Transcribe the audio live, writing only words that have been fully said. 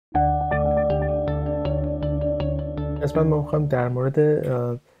قسمت ما میخوایم در مورد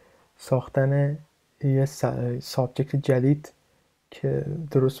ساختن یه سابجکت جدید که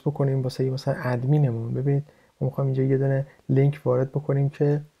درست بکنیم واسه مثلا ادمینمون. ببینید ما میخوایم اینجا یه دونه لینک وارد بکنیم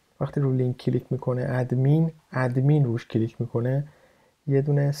که وقتی رو لینک کلیک میکنه ادمین روش کلیک میکنه یه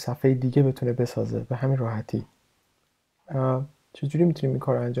دونه صفحه دیگه بتونه بسازه به همین راحتی. چجوری میتونیم این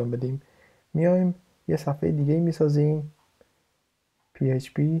کار رو انجام بدیم؟ میایم یه صفحه دیگه میسازیم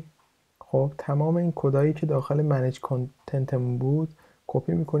PHP. خب تمام این کدایی که داخل منیج کانتنتمون بود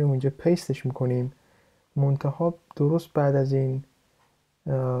کپی میکنیم اونجا پیستش میکنیم. منتها درست بعد از این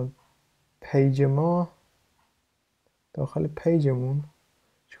پیج ما داخل پیجمون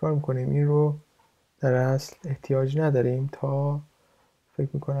چیکار میکنیم؟ این رو در اصل احتیاج نداریم تا فکر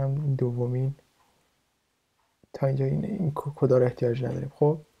میکنم این دومین تا اینجا این کدا رو احتیاج نداریم.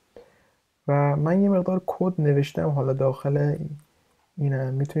 خب و من یه مقدار کد نوشتم حالا داخل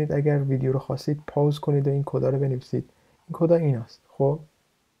اینم. میتونید اگر ویدیو رو خواستید پاوز کنید و این کدا رو بنویسید. این کدا این است. خب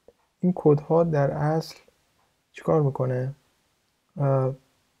این کدها در اصل چیکار میکنه؟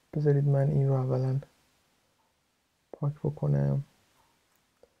 بذارید من این رو اولا پاک بکنم.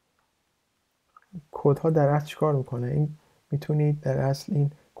 کدها در اصل چیکار میکنه؟ این میتونید در اصل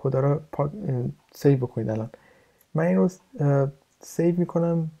این کدا رو سیو بکنید. الان من این رو سیو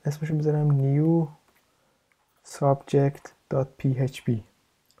میکنم، اسمشو میذارم new subject.php.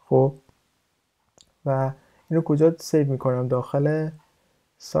 خب و اینو کجا سیو میکنم؟ داخل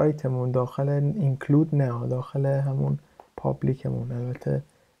سایتمون، داخل اینکلود نه، داخل همون پابلیکمون. البته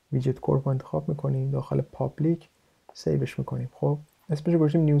ویجت کورپ انتخاب میکنیم، داخل پابلیک سیوش میکنیم. خب اسمش رو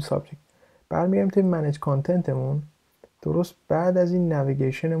گذاشتیم نیو سابجکت. برمیگردیم توی منیج کانتنتمون درست بعد از این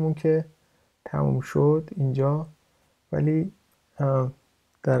نویگیشنمون که تموم شد اینجا، ولی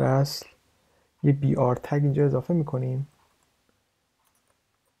در اصل یه BR تگ اینجا اضافه میکنیم.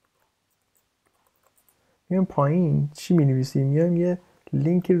 میایم پایین چی مینویسیم؟ میایم یه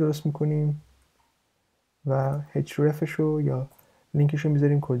لینکی رو درست میکنیم و hrefش رو یا لینکش رو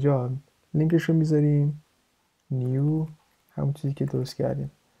میذاریم کجا؟ لینکش رو میذاریم new همون چیزی که درست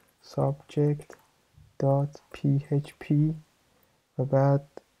کردیم subject.php و بعد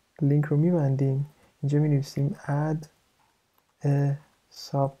لینک رو میبندیم. اینجا مینویسیم add a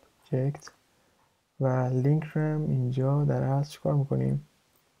subject و لینک رو هم اینجا در اصل چیکار میکنیم؟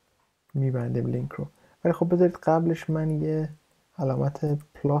 میبندیم لینک رو. ولی خب بذارید قبلش من یه علامت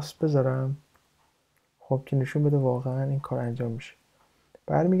پلاس بذارم خب که نشون بده واقعا این کار انجام میشه.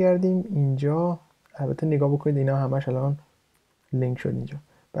 برمیگردیم اینجا، البته نگاه بکنید اینا همش الان لینک شد اینجا.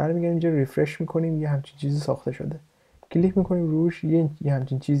 برمیگردیم اینجا ریفرش میکنیم، یه همچین چیزی ساخته شده. کلیک میکنیم روش، یه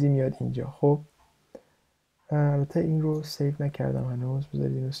همچین چیزی میاد اینجا. خب البته این رو سیو نکردم هنوز،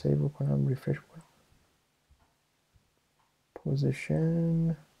 بذارید این رو سیو بکنم، ریفرش بکنم.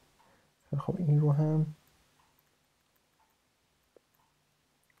 پوزیشن. خب این رو هم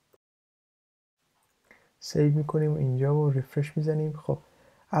سیو میکنیم اینجا و ریفرش میزنیم. خب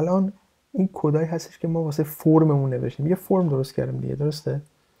الان این کدایی هستش که ما واسه فرممون نوشتیم. یه فرم درست کردیم دیگه، درسته؟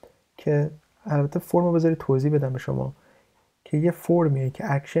 که البته فرم رو بذارید توضیح بدم به شما که یه فرمیه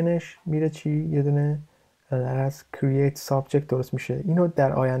که اکشنش میره چی؟ یه دونه از create subject درست میشه. اینو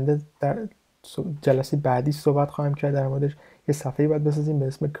در آینده در جلسه بعدی صحبت خواهم کرد در موردش. یه صفحه‌ای باید بسازیم به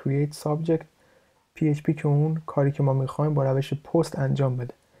اسم create subject PHP که اون کاری که ما میخوایم با روش پست انجام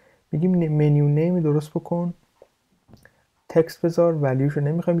بده. میگیم منیو نیم درست بکن، تکست بذار، ولیوش رو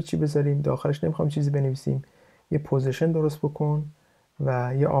نمیخوایم چی بذاریم، داخلش نمیخوایم چیزی بنویسیم. یه پوزیشن درست بکن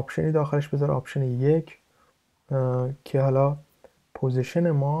و یه آپشنی داخلش بذار، آپشن 1 که حالا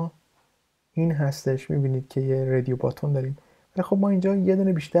پوزیشن ما این هستش. میبینید که یه رادیو باتون داریم ولی خب ما اینجا یه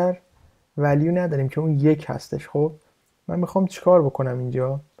دونه بیشتر ولیو نداریم که اون 1 هستش. خب من میخوام چیکار بکنم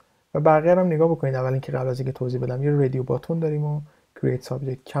اینجا و بقیه هم نگاه بکنید. اول اینکه قبل از اینکه توضیح بدم یه رادیو باتون داریم و create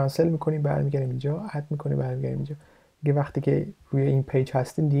subject کنسل میکنیم، برمیگردیم اینجا، اد میکنیم، برمیگردیم اینجا. دیگه وقتی که روی این پیج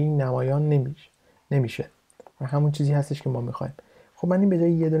هستیم دیگه این نمایان نمیشه و همون چیزی هستش که ما میخوایم. خب من این به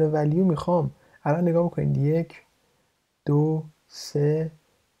جای یه دونه ولیو میخوام الان نگاه بکنید 1 2 3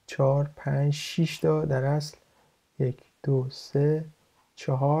 4 5 6 تا در اصل 1 2 3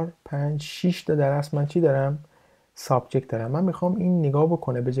 4 5 6 تا در اصل من چی دارم؟ سابجکت دارم. من میخوام این نگاه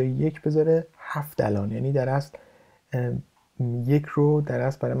بکنه به جای 1 بذاره 7 الان، یعنی در اصل 1 رو در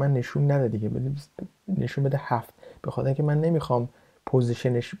اصل برای من نشون نده دیگه، نشون بده 7. به خاطر اینکه من نمیخوام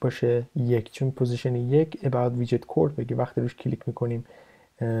پوزیشنش باشه 1، چون پوزیشن 1 about widget code بگه وقتی روش کلیک میکنیم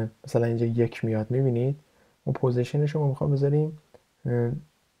مثلا اینجا 1 میاد. میبینید اون پوزیشنش رو ما میخوام بذاریم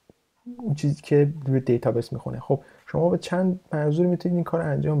اون چیزی که روی دیتابیس میخونه. خب شما به چند منظور میتونید این کار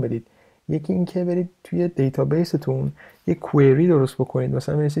انجام بدید. یکی این که برید توی دیتابیستون یه کوئری درست بکنید،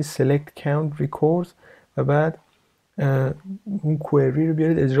 مثلا بنویسید select count records و بعد اون کوئری رو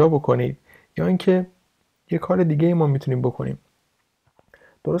بیارید اجرا بکنید، یا اینکه یه کار دیگه ما میتونیم بکنیم.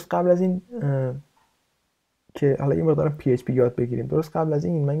 درست قبل از این که حالا این مقدار PHP یاد بگیریم، درست قبل از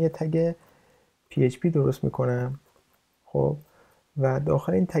این من یه تگ PHP درست میکنم. خب و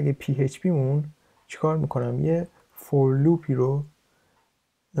داخل این تگ PHP مون چیکار میکنم؟ یه فور لوپی رو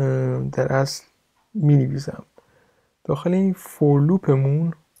در اصل مینویسم. داخل این فور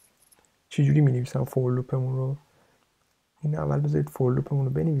لوپمون چجوری مینویسم فور لوپمون رو؟ این اول بذارید فور لوپمون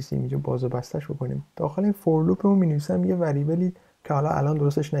رو بنویسیم، اینجا باز و بستش بکنیم. داخل این فور لوپمون مینویسم یه وریبلی که حالا الان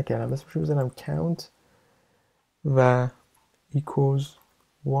درستش نکردم، اسمش رو بذارم count و equals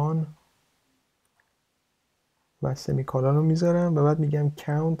 1 و سمیکالون رو میذارم و بعد میگم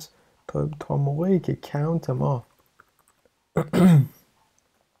count تا موقعی که count ما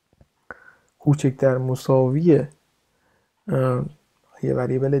کوچکتر مساوی یه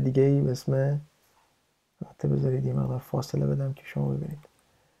وریبل دیگه ای به اسم، حتی بذارید یه مقدار فاصله بدم که شما ببینید،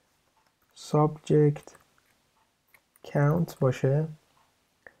 subject count باشه،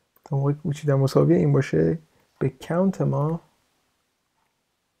 تا موقعی که کوچکتر مساوی این باشه به count ما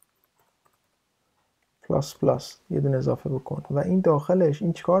پلاس پلاس یه دونه اضافه بکن و این داخلش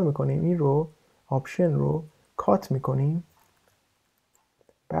این چیکار میکنیم؟ این رو آپشن رو کات میکنیم،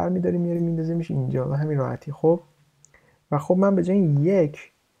 برمیداریم میاریم میندازیمش اینجا و همین راحتی. خب و خب من به جای این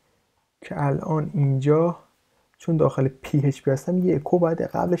یک که الان اینجا چون داخل PHP هستم یه اکو باید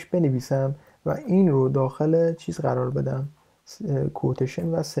قبلش بنویسم و این رو داخل چیز قرار بدم، کوتیشن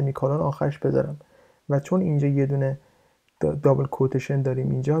و سمیکالون آخرش بذارم. و چون اینجا یه دونه دابل کوتیشن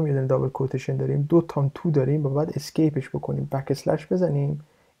داریم، اینجا هم یه دونه دابل کوتیشن داریم، دو تام تو داریم و بعد اسکیپش بکنیم، بک اسلش بزنیم،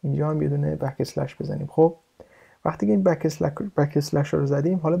 اینجا هم یه دونه بک اسلش بزنیم. خب وقتی که این بک اسلش رو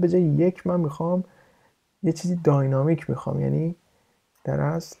زدیم، حالا به جای یک من میخوام یه چیزی داینامیک میخوام، یعنی در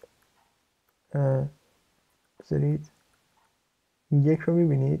اصل بذارید این یک رو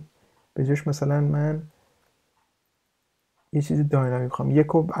میبینید به جاش مثلا من یه چیزی داینامیک میخوام، یک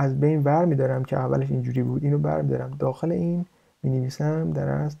رو از بین ور میدارم که اولش اینجوری بود، اینو بر میدارم داخل این مینویسم در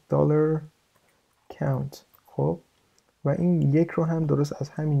اصل دلار کاونت. خب و این یک رو هم درست از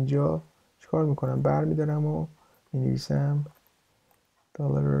همینجا چیکار میکنم؟ بر میدارم و مینویسم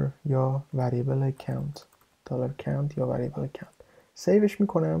دلار یا وریبل کاونت، دلار کاونت یا وریبل کاونت. سیوش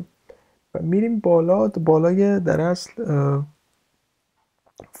میکنم و میریم بالای در اصل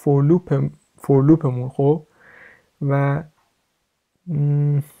فور لوپمون. خب و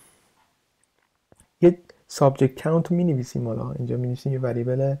یه سابجکت کاونت می نویسیم، حالا اینجا می نویسیم یه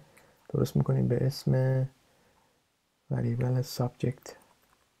وریبل درست میکنیم به اسم وریبل سابجکت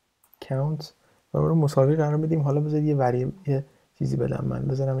کاونت و رو مساوی قرار بدیم. حالا بذارید یه چیزی بدم، من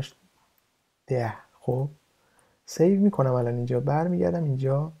بذارمش 10. خب سیو میکنم، الان اینجا برمیگردم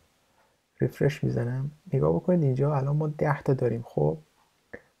اینجا ریفرش میزنم، نگاه بکنید اینجا الان ما 10 تا داریم. خب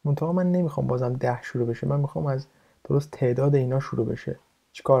منتها من نمیخوام بازم 10 شروع بشه، من میخوام از درست تعداد اینا شروع بشه.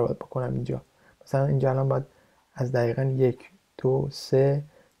 چیکار باید بکنم اینجا؟ مثلا اینجا الان باید از دقیقاً 1 2 3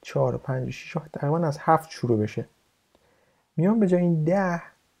 4 5 6 تقریبا از 7 شروع بشه. میام به جای این 10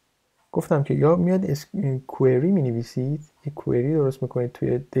 گفتم که یا میاد کوئری مینویسید، یک کوئری درست میکنید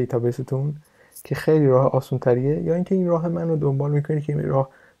توی دیتابیستون که خیلی راه آسان تریه، یا اینکه این راه من رو دنبال میکنید که این راه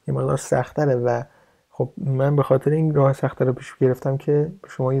یه مقدار سخت‌تره و خب من به خاطر این راه سخت‌تر رو پیش گرفتم که به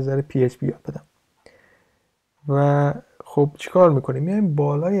شما یه ذره PHP یاد بدم. و خب چیکار میکنیم؟ میایم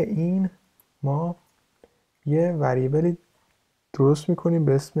بالای این ما یه وریبلی درست میکنیم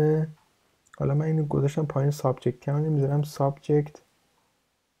به اسم، حالا من اینو گذاشتم پایین سابجکت کاونت، میذارم سابجکت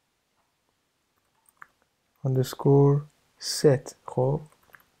اندرسکور set. خب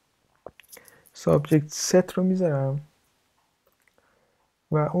سابجکت set رو میذارم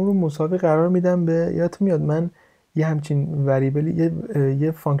و اون رو مساوی قرار میدم به، یادتون میاد من یه همچین وریبلی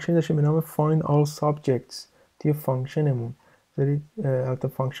یه فانکشن داشتیم به نام find all subjects توی فانکشنمون. بذارید البته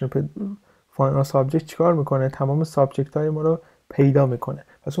فانکشن find all subject چیکار میکنه؟ تمام سابجکت های ما رو پیدا میکنه،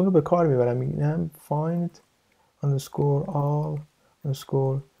 پس اون رو به کار میبرم، میگم find underscore all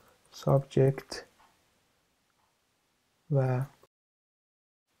underscore subject و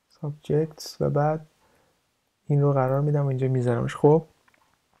subjects و بعد این رو قرار میدم و اینجا میذارمش. خب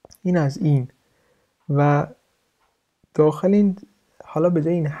این از این و داخل این حالا به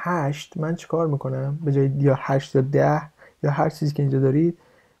جای این 8 من چیکار میکنم؟ به جای یا 8 یا 10 یا هر چیزی که اینجا دارید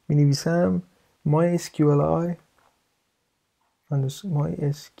مینویسم mysqli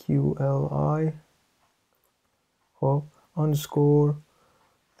خب underscore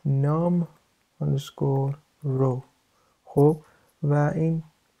num underscore row. خب و این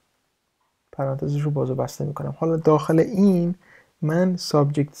پرانتزش رو باز و بسته میکنم. حالا داخل این من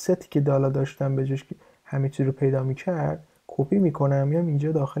سابجکت ستی که دالا داشتم به جاش همه چیز رو پیدا میکرد، کپی میکنم میام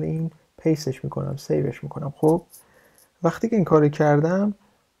اینجا داخل این پیستش میکنم، سیوش میکنم. خب وقتی که این کارو کردم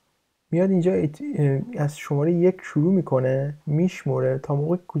میاد اینجا از شماره 1 شروع میکنه، میشموره تا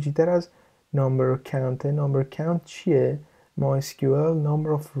موقع کوچیکتر از نامبر کانت. نامبر کانت چیه؟ MySQL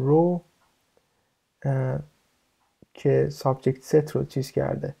نامبر اف رو که سابجکت ست رو چیز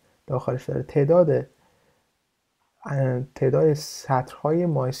کرده، داخلش داره تعداد سطرهای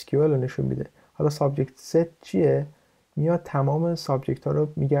MySQL رو نشون میده. حالا سابجکت ست چیه؟ میاد تمام سابجکت ها رو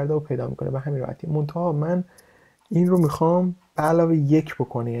میگرده و پیدا میکنه به همین راحتی. منتها من این رو میخوام به علاوه 1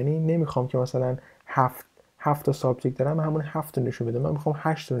 بکنه، یعنی نمیخوام که مثلا 7 تا سابجکت دارم همون 7 رو نشون بده، من میخوام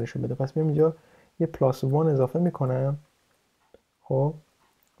 8 رو نشون بده. پس میام اینجا یه پلاس 1 اضافه میکنم. خب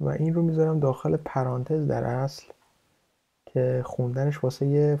و این رو میذارم داخل پرانتز در اصل که خوندنش واسه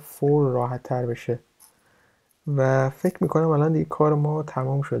یه فور راحت تر بشه. و فکر میکنم الان دیگه کار ما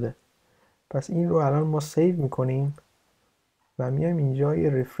تمام شده. پس این رو الان ما سیو میکنیم و میایم اینجا یه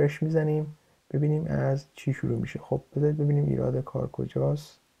ریفرش میزنیم ببینیم از چی شروع میشه. خب بذارید ببینیم ایراد کار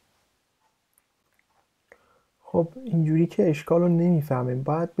کجاست. خب اینجوری که اشکال رو نمیفهمیم.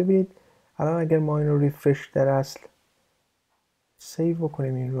 باید ببینید الان اگر ما این رو ریفرش در اصل سیو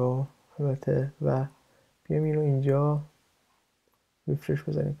بکنیم این رو البته و بیایم این رو اینجا ریفرش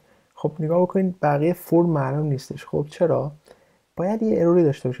بزنیم. خب نگاه بکنید بقیه فرم معلوم نیستش. خب چرا؟ باید یه اروری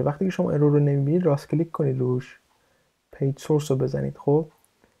داشته باشه. وقتی که شما ارور رو نمیبینید راست کلیک کنید روش، پیج سورس رو بزنید. خب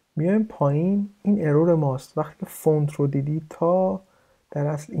میایم پایین، این ارور ماست. وقتی که فونت رو دیدید تا در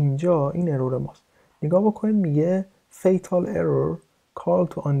اصل اینجا این ارور ماست. نگاه بکنید میگه fatal error call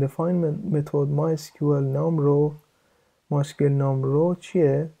to undefined method MySQL num رو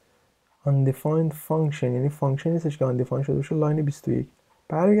چیه؟ undefined function، یعنی فانکشن نیستش که undefined شده باشه. لاین 21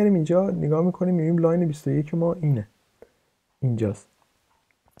 برمیگردیم اینجا نگاه میکنیم میبینیم لاین 21 ما اینجاست.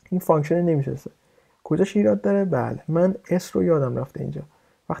 این فانکشن نمیشسته. کجاش ایراد داره؟ بله من اس رو یادم رفته اینجا.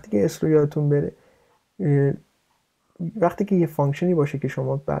 وقتی که اس رو یادتون بره، وقتی که یه فانکشنی باشه که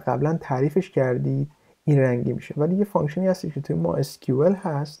شما قبلا تعریفش کردید این رنگی میشه، ولی یه فانکشنی هستی که توی ما SQL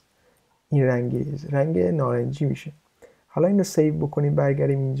هست این رنگ نارنجی میشه. حالا اینو سیو بکنیم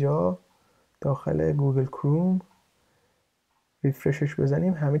برگردیم اینجا داخل گوگل کروم ریفرشش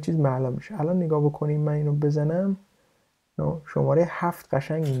بزنیم همه چیز معلوم میشه. الان نگاه بکنیم من اینو بزنم شماره 7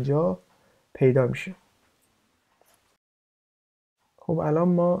 قشنگ اینجا پیدا میشه. خب الان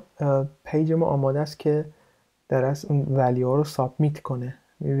ما پیج ما آماده است که در اصل اون ولیو ها رو سابمیت کنه.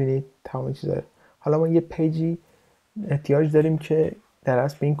 میبینید تمام چیزا. حالا ما یه پیجی احتیاج داریم که در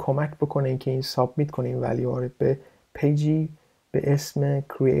اصل به این کمک بکنه این که این سابمیت کنه این ولیو ها رو به پیجی به اسم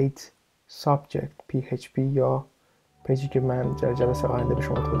create subject PHP یا پیجی که من در جلسه آینده به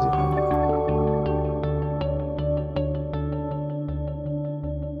شما توضیح خواهم